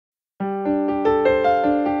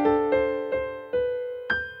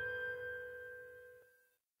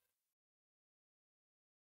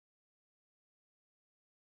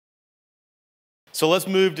So let's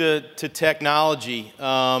move to technology.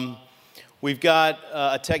 We've got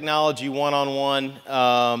a technology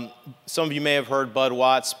one-on-one. Some of you may have heard Bud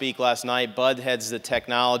Watts speak last night. Bud heads the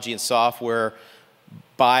technology and software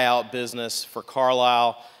buyout business for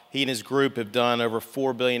Carlyle. He and his group have done over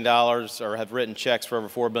 $4 billion, or have written checks for over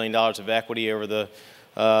 $4 billion of equity over the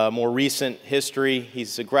more recent history.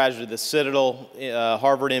 He's a graduate of the Citadel,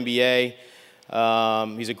 Harvard MBA.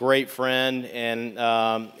 He's a great friend,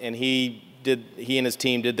 and he and his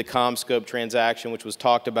team did the CommScope transaction, which was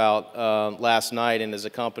talked about last night, and is a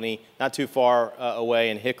company not too far away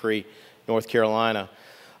in Hickory, North Carolina.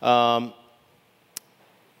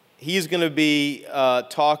 He's going to be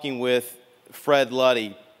talking with Fred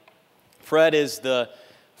Luddy. Fred is the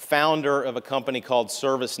founder of a company called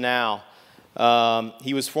ServiceNow.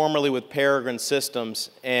 He was formerly with Peregrine Systems,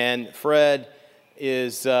 and Fred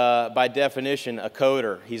is, by definition, a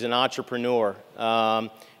coder. He's an entrepreneur.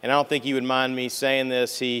 And I don't think he would mind me saying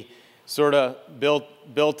this. He sort of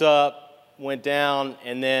built up, went down,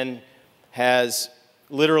 and then has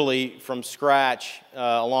literally from scratch,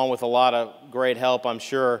 along with a lot of great help, I'm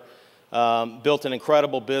sure, built an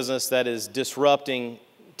incredible business that is disrupting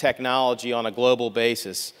technology on a global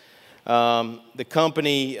basis. The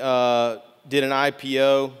company did an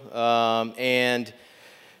IPO and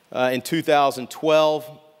in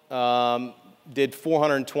 2012 did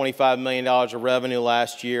 $425 million of revenue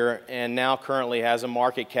last year, and now currently has a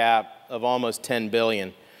market cap of almost $10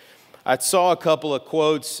 billion. I saw a couple of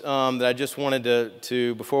quotes that I just wanted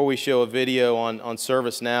to before we show a video on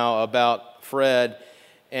ServiceNow about Fred,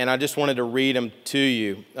 and I just wanted to read them to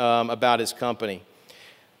you about his company.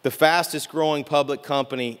 The fastest growing public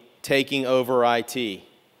company taking over IT.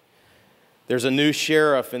 There's a new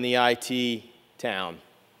sheriff in the IT town.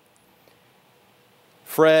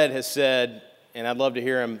 Fred has said, and I'd love to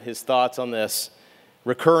hear his thoughts on this,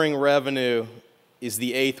 recurring revenue is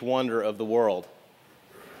the 8th wonder of the world.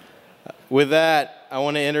 With that, I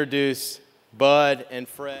want to introduce Bud and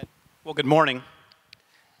Fred. Well, good morning.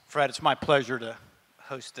 Fred, it's my pleasure to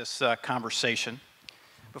host this conversation.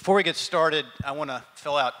 Before we get started, I want to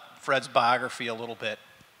fill out Fred's biography a little bit.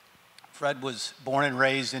 Fred was born and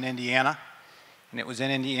raised in Indiana, and it was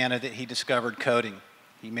in Indiana that he discovered coding.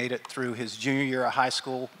 He made it through his junior year of high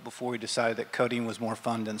school before he decided that coding was more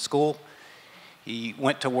fun than school. He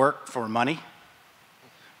went to work for money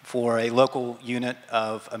for a local unit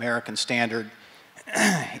of American Standard,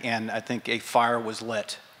 and I think a fire was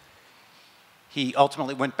lit. He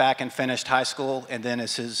ultimately went back and finished high school, and then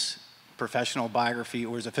as his professional biography,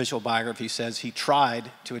 or his official biography says, he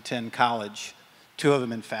tried to attend college, 2 of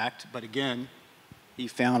them in fact, but again, he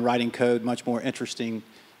found writing code much more interesting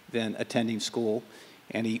than attending school,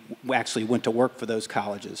 and he actually went to work for those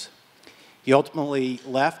colleges. He ultimately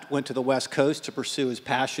left, went to the West Coast to pursue his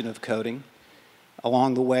passion of coding.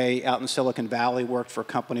 Along the way, out in Silicon Valley, worked for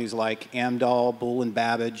companies like Amdahl, Bull and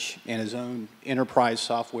Babbage, and his own enterprise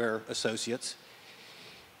software associates.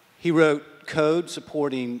 He wrote code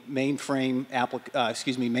supporting mainframe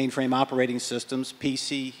operating systems,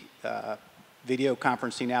 PC, video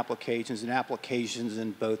conferencing applications, and applications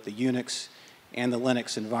in both the Unix and the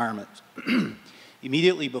Linux environments.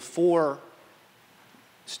 Immediately before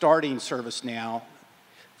starting ServiceNow,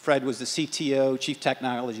 Fred was the CTO, Chief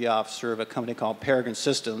Technology Officer of a company called Peregrine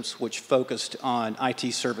Systems, which focused on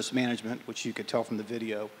IT service management, which you could tell from the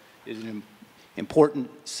video is an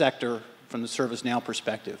important sector from the ServiceNow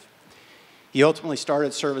perspective. He ultimately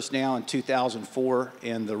started ServiceNow in 2004,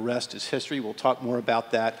 and the rest is history. We'll talk more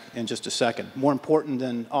about that in just a second. More important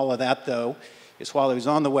than all of that, though, is while he was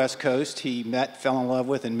on the West Coast, he met, fell in love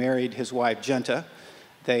with, and married his wife, Genta.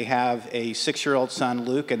 They have a 6-year-old son,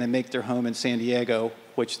 Luke, and they make their home in San Diego,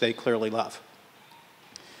 which they clearly love.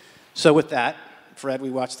 So with that, Fred, we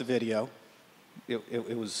watched the video.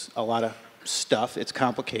 It was a lot of stuff. It's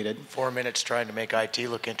complicated. 4 minutes trying to make IT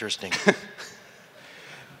look interesting.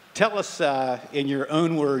 Tell us, in your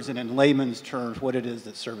own words and in layman's terms, what it is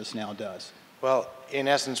that ServiceNow does. Well, in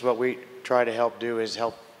essence, what we try to help do is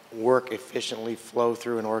help work efficiently flow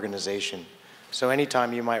through an organization. So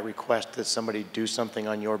anytime you might request that somebody do something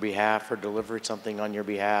on your behalf or deliver something on your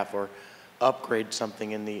behalf or upgrade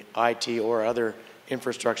something in the IT or other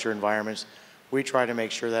infrastructure environments, we try to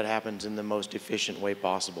make sure that happens in the most efficient way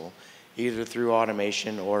possible, either through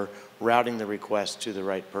automation or routing the request to the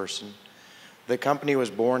right person. The company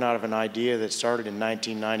was born out of an idea that started in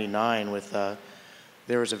 1999 with,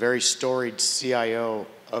 there was a very storied CIO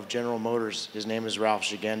of General Motors. His name is Ralph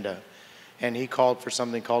Shigenda, and he called for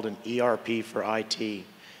something called an ERP for IT. And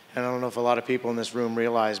I don't know if a lot of people in this room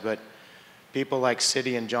realize, but people like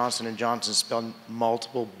Citi and Johnson & Johnson spend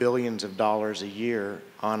multiple billions of dollars a year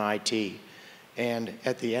on IT. And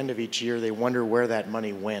at the end of each year, they wonder where that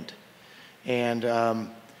money went. And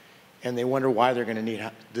they wonder why they're going to need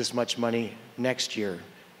this much money next year.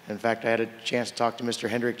 In fact, I had a chance to talk to Mr.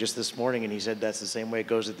 Hendrick just this morning, and he said that's the same way it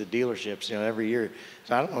goes at the dealerships, you know, every year.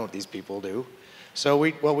 So I don't know what these people do. So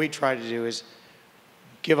what we try to do is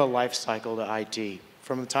give a life cycle to IT.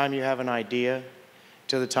 From the time you have an idea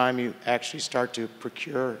to the time you actually start to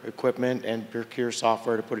procure equipment and procure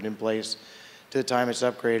software to put it in place, to the time it's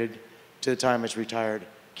upgraded, to the time it's retired.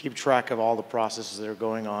 Keep track of all the processes that are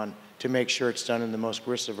going on to make sure it's done in the most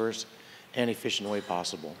risk-averse and efficient way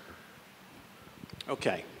possible.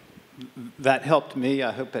 Okay. That helped me.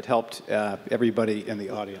 I hope it helped everybody in the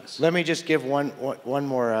audience. Let me just give one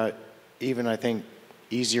more, even I think,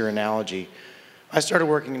 easier analogy. I started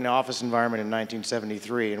working in the office environment in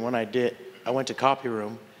 1973, and when I did, I went to copy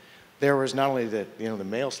room. There was not only the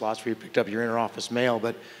mail slots where you picked up your inter-office mail,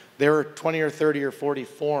 but there were 20 or 30 or 40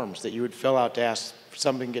 forms that you would fill out to ask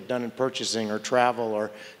something to get done in purchasing or travel or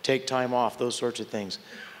take time off, those sorts of things.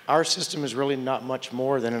 Our system is really not much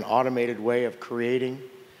more than an automated way of creating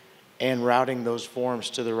and routing those forms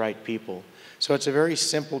to the right people. So it's a very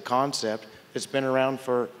simple concept that's been around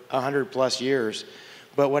for 100 plus years.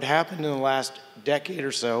 But what happened in the last decade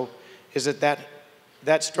or so is that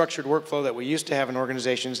structured workflow that we used to have in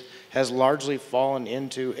organizations has largely fallen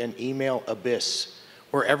into an email abyss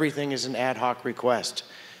where everything is an ad hoc request.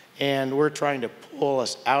 And we're trying to pull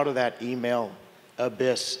us out of that email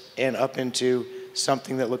abyss and up into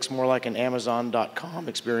something that looks more like an Amazon.com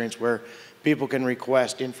experience where people can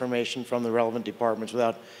request information from the relevant departments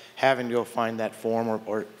without having to go find that form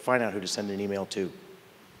or find out who to send an email to.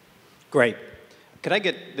 Great. Could I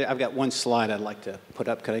get, I've got one slide I'd like to put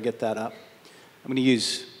up. Could I get that up? I'm going to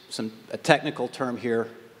use a technical term here.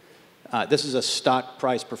 This is a stock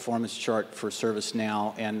price performance chart for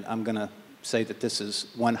ServiceNow, and I'm going to say that this is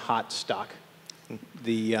one hot stock.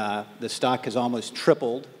 The stock has almost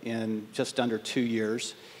tripled in just under 2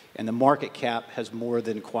 years, and the market cap has more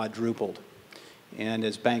than quadrupled. And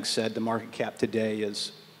as Banks said, the market cap today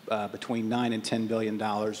is between $9 and $10 billion,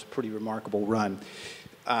 pretty remarkable run.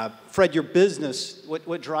 Fred, your business,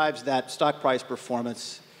 what drives that stock price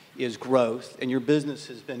performance is growth, and your business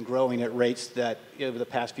has been growing at rates that over the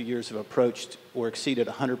past few years have approached or exceeded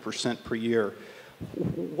 100% per year.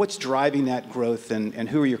 What's driving that growth, and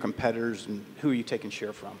who are your competitors, and who are you taking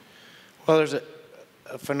share from? Well, there's a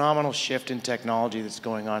phenomenal shift in technology that's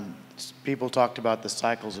going on. People talked about the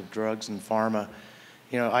cycles of drugs and pharma.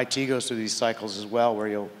 You know, IT goes through these cycles as well, where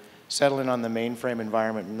you'll settle in on the mainframe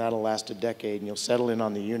environment, and that'll last a decade, and you'll settle in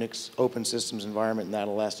on the Unix open systems environment, and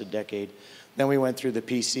that'll last a decade. Then we went through the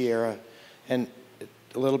PC era and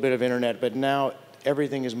a little bit of internet, but now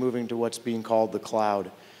everything is moving to what's being called the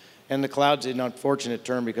cloud. And the cloud's an unfortunate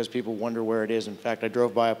term because people wonder where it is. In fact, I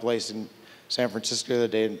drove by a place in San Francisco the other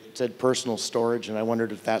day and it said personal storage, and I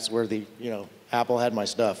wondered if that's where the, Apple had my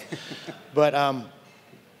stuff. But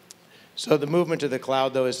so the movement to the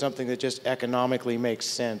cloud, though, is something that just economically makes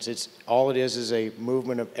sense. All it is a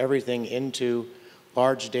movement of everything into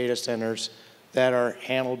large data centers that are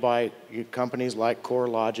handled by companies like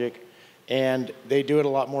CoreLogic, and they do it a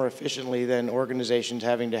lot more efficiently than organizations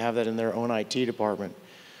having to have that in their own IT department.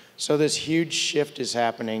 So this huge shift is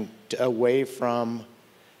happening away from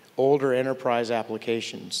older enterprise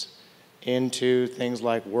applications into things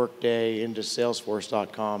like Workday, into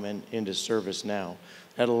Salesforce.com, and into ServiceNow.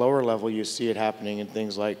 At a lower level, you see it happening in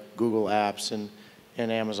things like Google Apps and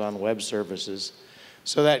Amazon Web Services.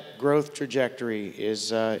 So that growth trajectory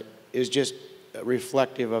is just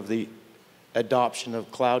reflective of the adoption of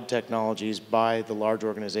cloud technologies by the large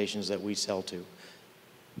organizations that we sell to.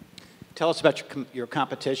 Tell us about your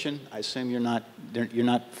competition. I assume you're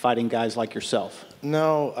not fighting guys like yourself.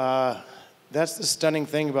 No, that's the stunning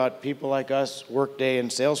thing about people like us, Workday and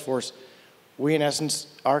Salesforce. We, in essence,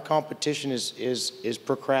 our competition is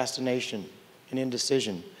procrastination and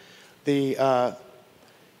indecision. For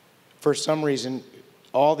some reason,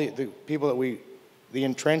 all the people that the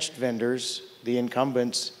entrenched vendors, the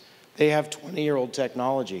incumbents, they have 20-year-old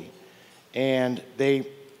technology, and they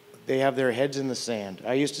have their heads in the sand.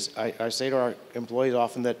 I say to our employees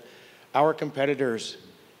often that our competitors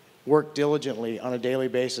work diligently on a daily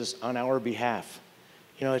basis on our behalf.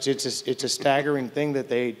 You know, it's a staggering thing that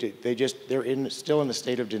they're still in a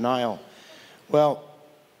state of denial. Well,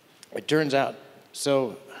 it turns out,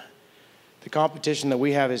 so the competition that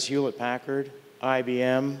we have is Hewlett-Packard,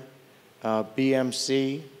 IBM,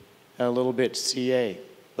 BMC, and a little bit CA.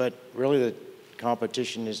 But really the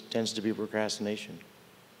competition tends to be procrastination.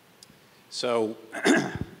 So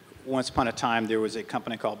once upon a time, there was a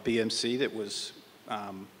company called BMC that was,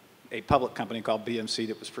 a public company called BMC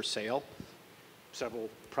that was for sale. several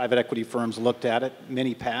private equity firms looked at it.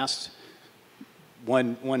 Many passed.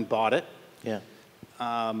 One bought it. Yeah.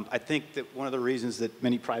 I think that one of the reasons that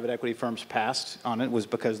many private equity firms passed on it was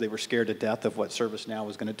because they were scared to death of what ServiceNow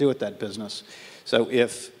was going to do with that business. So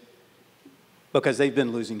because they've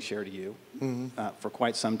been losing share to you for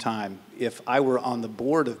quite some time, if I were on the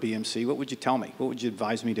board of BMC, what would you tell me? What would you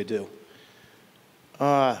advise me to do?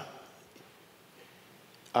 I'd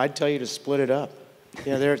tell you to split it up.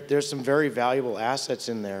 You know, there's some very valuable assets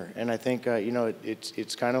in there, and I think you know,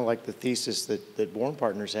 it's kind of like the thesis that Bourne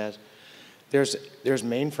Partners has. There's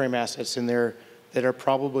mainframe assets in there that are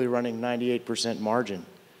probably running 98% margin.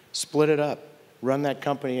 Split it up, run that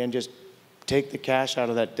company, and just take the cash out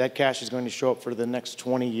of that. That cash is going to show up for the next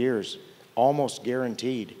 20 years, almost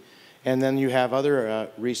guaranteed. And then you have other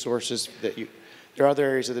resources that there are other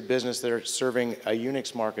areas of the business that are serving a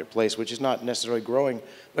Unix marketplace, which is not necessarily growing,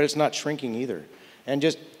 but it's not shrinking either. And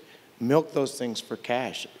just milk those things for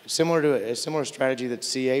cash. Similar to a similar strategy that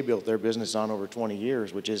CA built their business on over 20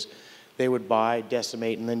 years, which is they would buy,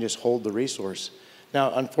 decimate, and then just hold the resource.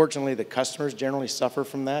 Now, unfortunately, the customers generally suffer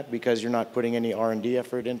from that because you're not putting any R&D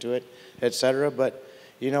effort into it, et cetera. But,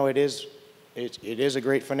 you know, it is a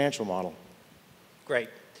great financial model. Great.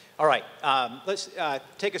 All right. Let's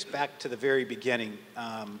take us back to the very beginning.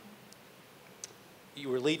 You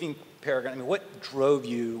were leaving Paragon. I mean, what drove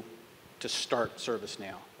you to start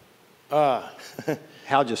ServiceNow?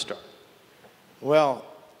 How'd you start? Well,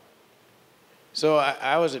 so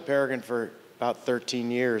I was at Paragon for about 13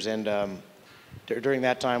 years, and during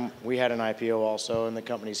that time, we had an IPO also, and the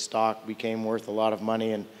company's stock became worth a lot of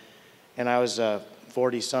money, and I was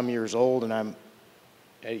 40-some years old, and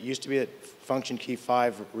it used to be that Function Key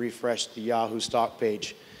 5 refreshed the Yahoo stock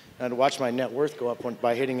page, and I'd watch my net worth go up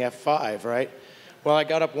by hitting F5, right? Well, I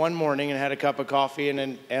got up one morning and had a cup of coffee, and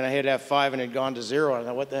I hit F5, and it had gone to 0, and I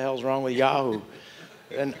thought, what the hell's wrong with Yahoo?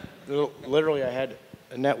 And literally, I had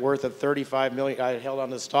a net worth of $35 million. I held on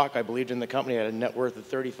to the stock. I believed in the company. I had a net worth of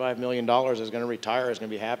 $35 million. I was going to retire. I was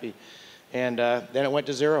going to be happy. And then it went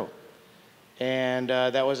to 0. And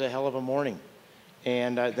that was a hell of a morning.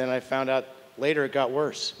 And then I found out later it got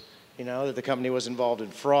worse. You know, that the company was involved in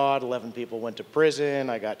fraud. 11 people went to prison.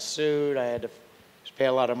 I got sued. I had to pay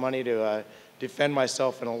a lot of money to defend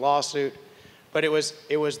myself in a lawsuit. But it was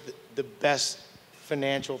the best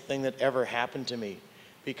financial thing that ever happened to me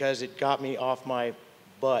because it got me off my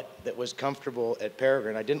butt that was comfortable at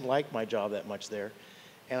Paragon. I didn't like my job that much there.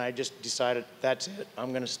 And I just decided, that's it.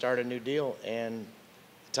 I'm going to start a new deal. And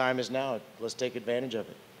the time is now. Let's take advantage of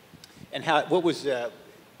it. And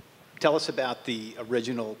tell us about the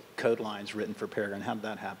original code lines written for Paragon. How did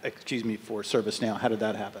that happen? Excuse me, for ServiceNow. How did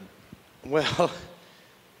that happen? Well,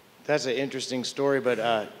 that's an interesting story,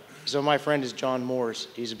 but so my friend is John Morse.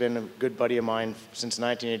 He's been a good buddy of mine since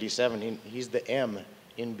 1987. He's the M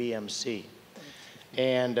in BMC.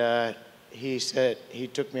 And he said, he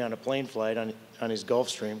took me on a plane flight on his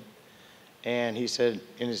Gulfstream, and he said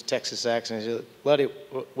in his Texas accent, he said, Luddy,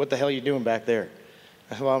 what the hell are you doing back there?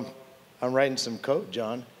 I said, well, I'm writing some code,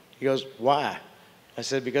 John. He goes, why? I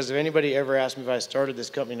said, because if anybody ever asked me if I started this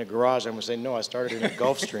company in a garage, I'm going to say, no, I started in a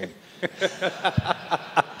Gulfstream.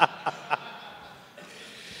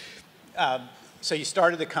 So you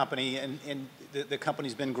started the company, and the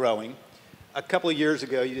company's been growing. A couple of years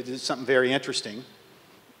ago, you did something very interesting.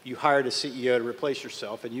 You hired a CEO to replace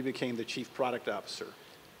yourself, and you became the chief product officer.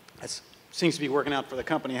 That seems to be working out for the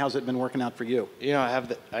company. How's it been working out for you? You know,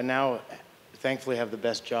 I now thankfully have the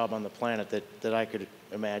best job on the planet that I could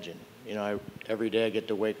imagine. You know, every day I get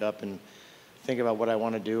to wake up and think about what I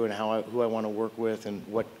want to do and who I want to work with and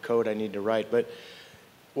what code I need to write. But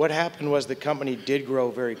what happened was the company did grow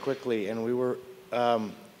very quickly, and we were,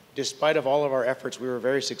 despite of all of our efforts, we were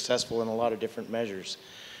very successful in a lot of different measures.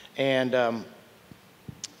 And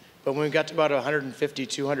but when we got to about 150,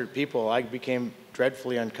 200 people, I became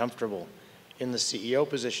dreadfully uncomfortable in the CEO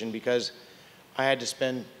position because I had to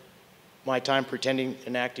spend my time pretending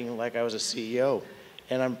and acting like I was a CEO,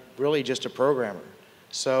 and I'm really just a programmer.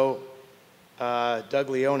 So Doug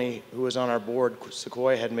Leone, who was on our board,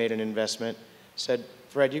 Sequoia had made an investment, said,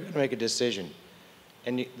 Fred, you're going to make a decision.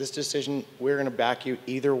 And this decision, we're going to back you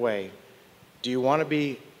either way. Do you want to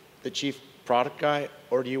be the chief product guy,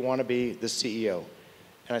 or do you want to be the CEO?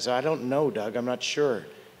 And I said, I don't know, Doug. I'm not sure.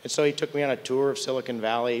 And so he took me on a tour of Silicon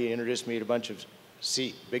Valley. He introduced me to a bunch of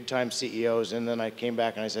big-time CEOs. And then I came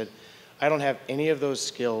back and I said, I don't have any of those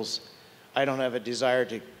skills. I don't have a desire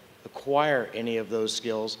to acquire any of those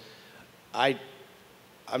skills. I'm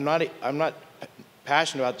not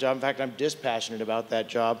passionate about the job. In fact, I'm dispassionate about that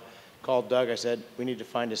job. Called Doug. I said, we need to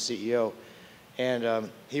find a CEO. And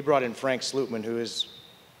he brought in Frank Slootman, who is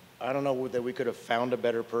I don't know that we could have found a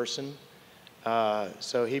better person.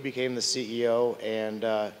 So he became the CEO, and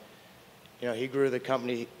you know, he grew the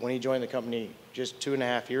company. When he joined the company just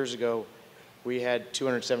 2.5 years ago, we had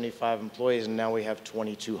 275 employees, and now we have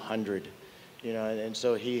 2,200. You know, and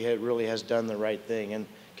so he really has done the right thing. And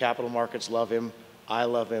capital markets love him. I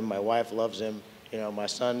love him. My wife loves him. You know, my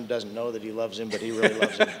son doesn't know that he loves him, but he really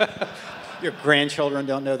loves him. Your grandchildren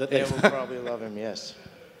don't know that they will probably love him, yes.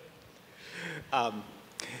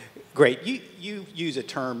 Great. You use a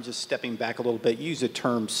term, just stepping back a little bit, you use a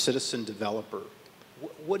term citizen developer.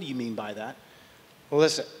 What do you mean by that? Well,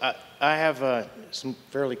 listen, I have some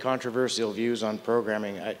fairly controversial views on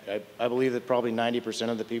programming. I believe that probably 90%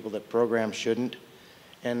 of the people that program shouldn't,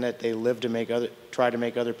 and that they live to try to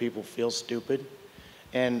make other people feel stupid.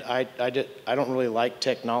 And I don't really like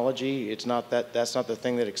technology. It's not that's not the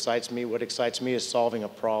thing that excites me. What excites me is solving a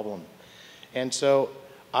problem. And so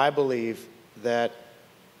I believe that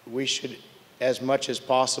we should, as much as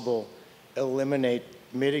possible,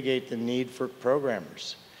 mitigate the need for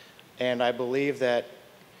programmers. And I believe that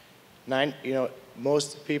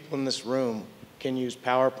most people in this room can use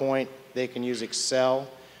PowerPoint, they can use Excel.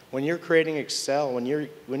 When you're creating Excel, when you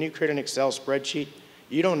create an Excel spreadsheet,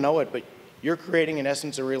 you don't know it, but you're creating, in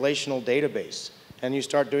essence, a relational database. And you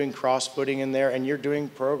start doing cross-footing in there, and you're doing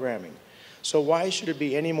programming. So why should it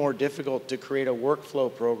be any more difficult to create a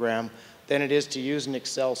workflow program than it is to use an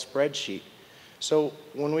Excel spreadsheet? So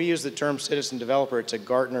when we use the term citizen developer, it's a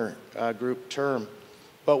Gartner group term.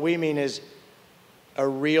 What we mean is a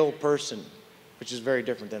real person, which is very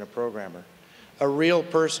different than a programmer. A real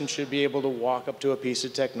person should be able to walk up to a piece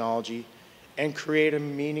of technology and create a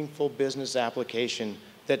meaningful business application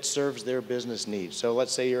that serves their business needs. So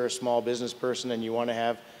let's say you're a small business person and you want to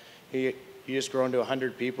have, you just grown to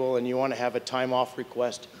 100 people and you want to have a time off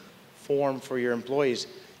request form for your employees.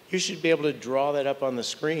 You should be able to draw that up on the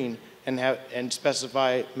screen and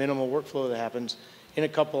specify minimal workflow that happens in a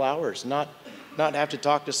couple hours, not have to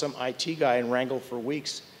talk to some IT guy and wrangle for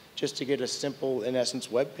weeks just to get a simple, in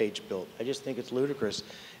essence, web page built. I just think it's ludicrous.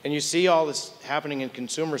 And you see all this happening in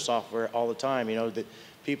consumer software all the time, you know, that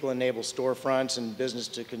people enable storefronts and business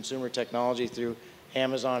to consumer technology through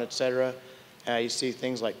Amazon, et cetera. You see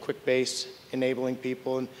things like QuickBase enabling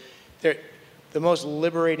people. And the most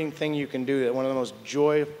liberating thing you can do, one of the most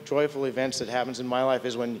joyful events that happens in my life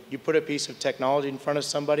is when you put a piece of technology in front of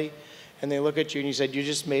somebody and they look at you and you said, you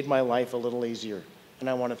just made my life a little easier, and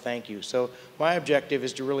I want to thank you. So my objective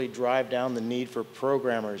is to really drive down the need for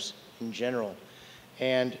programmers in general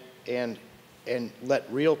and let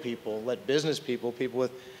real people, let business people, people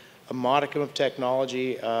with a modicum of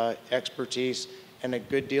technology expertise and a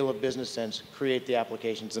good deal of business sense create the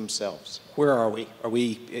applications themselves. Where are we? Are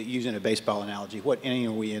we, using a baseball analogy, what inning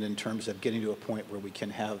are we in terms of getting to a point where we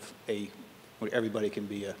can have where everybody can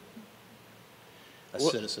be a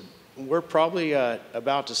citizen? We're probably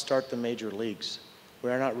about to start the major leagues.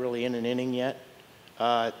 We're not really in an inning yet,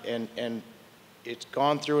 and it's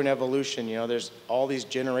gone through an evolution. You know, there's all these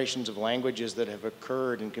generations of languages that have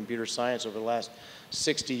occurred in computer science over the last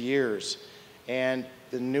 60 years, and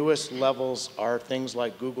the newest levels are things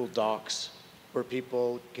like Google Docs, where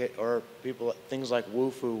things like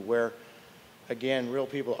Wufoo, where again, real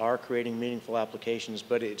people are creating meaningful applications,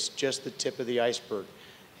 but it's just the tip of the iceberg,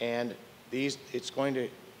 and it's going to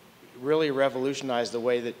really revolutionize the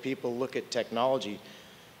way that people look at technology.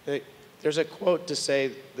 There's a quote that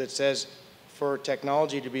says, for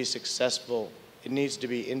technology to be successful, it needs to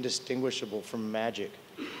be indistinguishable from magic.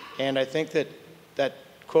 And I think that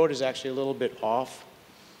quote is actually a little bit off.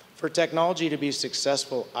 For technology to be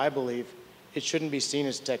successful, I believe, it shouldn't be seen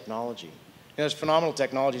as technology. You know, there's phenomenal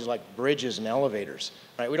technologies like bridges and elevators,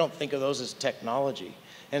 right? We don't think of those as technology.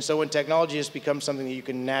 And so when technology has become something that you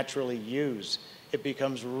can naturally use, it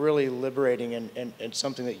becomes really liberating and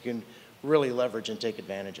something that you can really leverage and take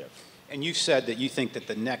advantage of. And you said that you think that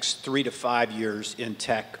the next 3 to 5 years in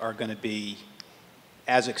tech are going to be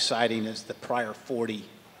as exciting as the prior 40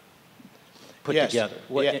 put together.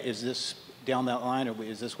 Is this down that line, or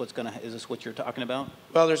is this what you're talking about?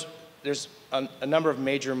 Well, there's a number of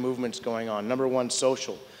major movements going on. Number one,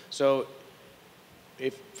 social. So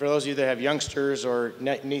for those of you that have youngsters or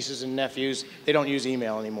nieces and nephews, they don't use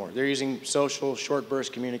email anymore. They're using social short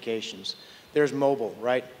burst communications. There's mobile,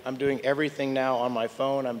 right? I'm doing everything now on my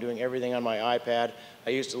phone. I'm doing everything on my iPad. I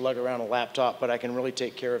used to lug around a laptop, but I can really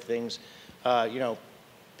take care of things. You know,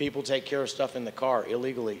 people take care of stuff in the car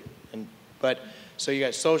illegally. So you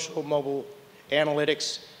got social, mobile,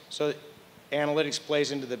 analytics. So analytics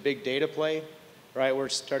plays into the big data play, right? We're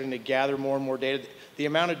starting to gather more and more data. The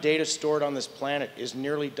amount of data stored on this planet is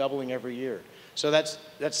nearly doubling every year. So that's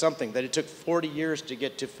something, that it took 40 years to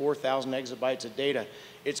get to 4,000 exabytes of data.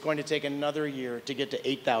 It's going to take another year to get to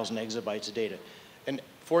 8,000 exabytes of data. And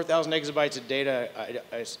 4,000 exabytes of data,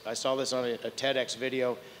 I saw this on a TEDx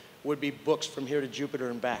video, would be books from here to Jupiter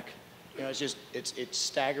and back. You know, it's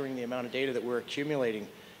staggering the amount of data that we're accumulating.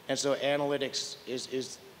 And so analytics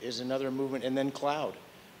is another movement, and then cloud,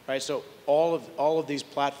 right? So all of these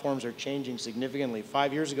platforms are changing significantly.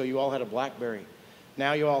 5 years ago, you all had a BlackBerry.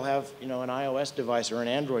 Now you all have, you know, an iOS device or an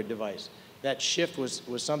Android device. That shift was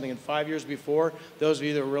something. And 5 years before, those of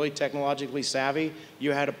you that were really technologically savvy,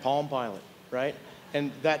 you had a Palm Pilot, right?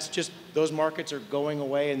 And that's just, those markets are going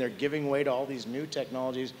away, and they're giving way to all these new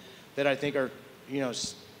technologies that I think are, you know,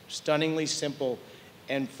 stunningly simple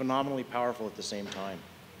and phenomenally powerful at the same time.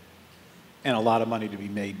 And a lot of money to be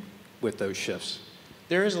made with those shifts.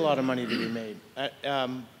 There is a lot of money to be made.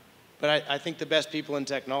 But I think the best people in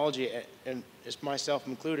technology, and it's myself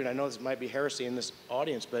included, I know this might be heresy in this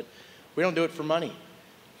audience, but we don't do it for money.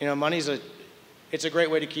 You know, it's a great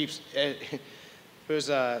way to keep, it was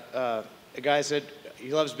a guy said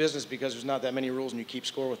he loves business because there's not that many rules and you keep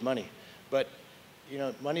score with money. But, you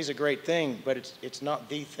know, money's a great thing, but it's not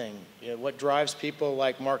the thing. You know, what drives people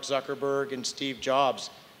like Mark Zuckerberg and Steve Jobs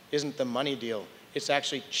isn't the money deal. It's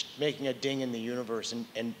actually making a ding in the universe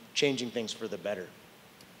and changing things for the better.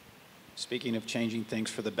 Speaking of changing things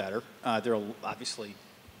for the better, there are obviously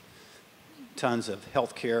tons of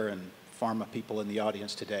healthcare and pharma people in the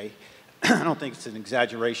audience today. I don't think it's an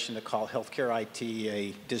exaggeration to call healthcare IT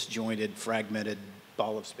a disjointed, fragmented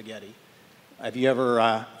ball of spaghetti. Have you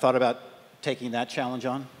ever thought about taking that challenge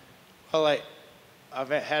on? Well, I've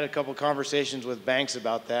had a couple conversations with banks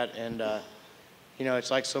about that, and you know,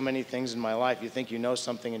 it's like so many things in my life. You think you know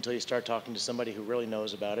something until you start talking to somebody who really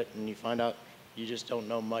knows about it, and you find out you just don't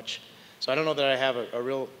know much. So I don't know that I have a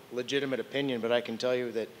real legitimate opinion, but I can tell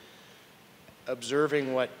you that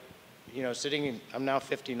observing what, you know, I'm now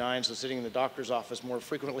 59, so sitting in the doctor's office more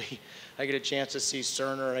frequently, I get a chance to see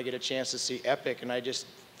Cerner and I get a chance to see Epic, and I just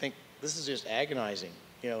think this is just agonizing.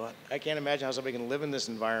 You know, I can't imagine how somebody can live in this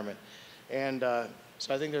environment. And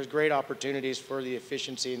so I think there's great opportunities for the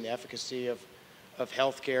efficiency and the efficacy of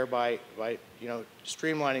healthcare by you know,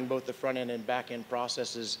 streamlining both the front end and back end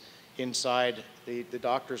processes inside the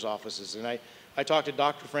doctor's offices. And I talked to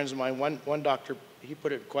doctor friends of mine. One doctor, he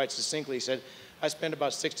put it quite succinctly. He said, I spend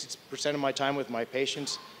about 60% of my time with my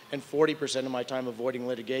patients and 40% of my time avoiding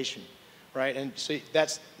litigation, right? And so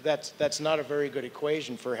that's not a very good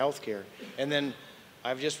equation for healthcare. And then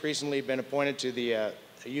I've just recently been appointed to the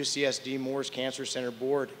UCSD Moores Cancer Center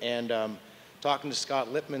board, and talking to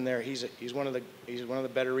Scott Lippman there, he's one of the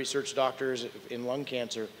better research doctors in lung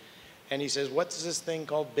cancer, and he says, what's this thing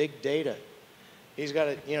called big data? He's got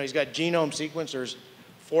genome sequencers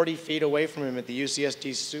 40 feet away from him at the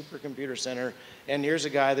UCSD Supercomputer Center, and here's a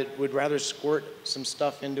guy that would rather squirt some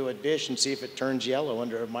stuff into a dish and see if it turns yellow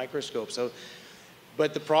under a microscope. So,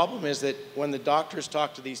 but the problem is that when the doctors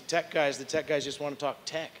talk to these tech guys, the tech guys just want to talk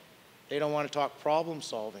tech. They don't want to talk problem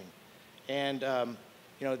solving. And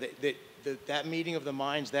you know, that meeting of the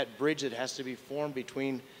minds, that bridge that has to be formed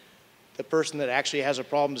between the person that actually has a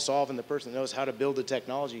problem to solve and the person that knows how to build the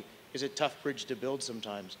technology is a tough bridge to build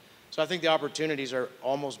sometimes. So I think the opportunities are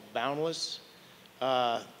almost boundless.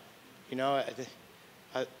 You know,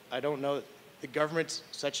 I don't know. The government's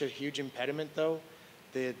such a huge impediment, though.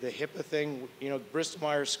 The HIPAA thing, you know,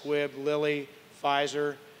 Bristol-Myers Squibb, Lilly,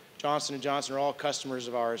 Pfizer, Johnson & Johnson are all customers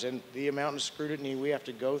of ours, and the amount of scrutiny we have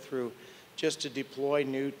to go through just to deploy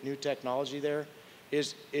new technology there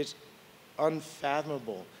is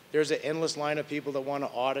unfathomable. There's an endless line of people that want to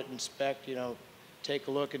audit, inspect, you know, take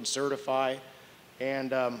a look and certify,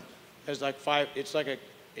 and there's like it's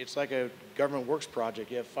like a government works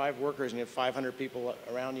project. You have 5 workers and you have 500 people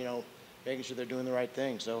around, you know, making sure they're doing the right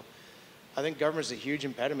thing. So I think government's a huge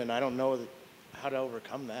impediment. I don't know how to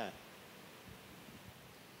overcome that.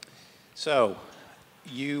 So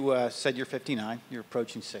you said you're 59, you're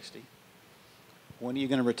approaching 60. When are you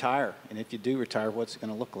going to retire? And if you do retire, what's it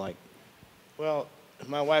going to look like? Well,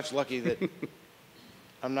 my wife's lucky that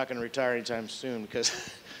I'm not going to retire anytime soon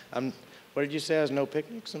because what did you say? I was no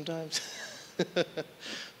picnic sometimes?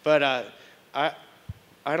 But I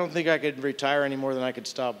don't think I could retire any more than I could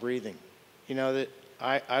stop breathing. You know, that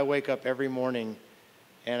I wake up every morning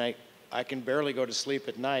and I can barely go to sleep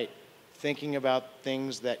at night thinking about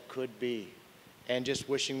things that could be and just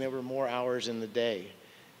wishing there were more hours in the day.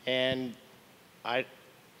 And I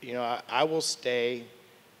will stay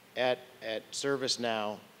at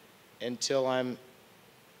ServiceNow until I'm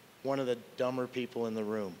one of the dumber people in the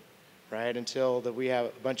room, right? Until we have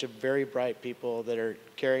a bunch of very bright people that are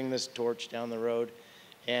carrying this torch down the road.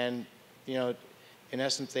 And you know, in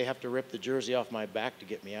essence, they have to rip the jersey off my back to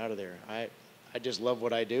get me out of there. I just love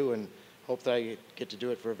what I do and hope that I get to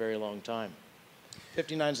do it for a very long time.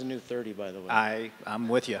 59 is the new 30, by the way. I'm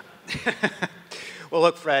with you. Well,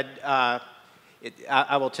 look, Fred, I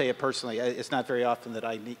will tell you personally, it's not very often that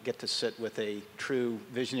I get to sit with a true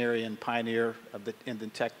visionary and pioneer in the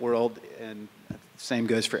tech world, and same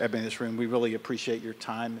goes for everybody in this room. We really appreciate your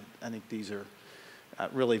time. I think these are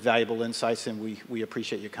really valuable insights, and we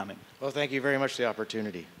appreciate you coming. Well, thank you very much for the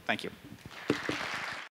opportunity. Thank you.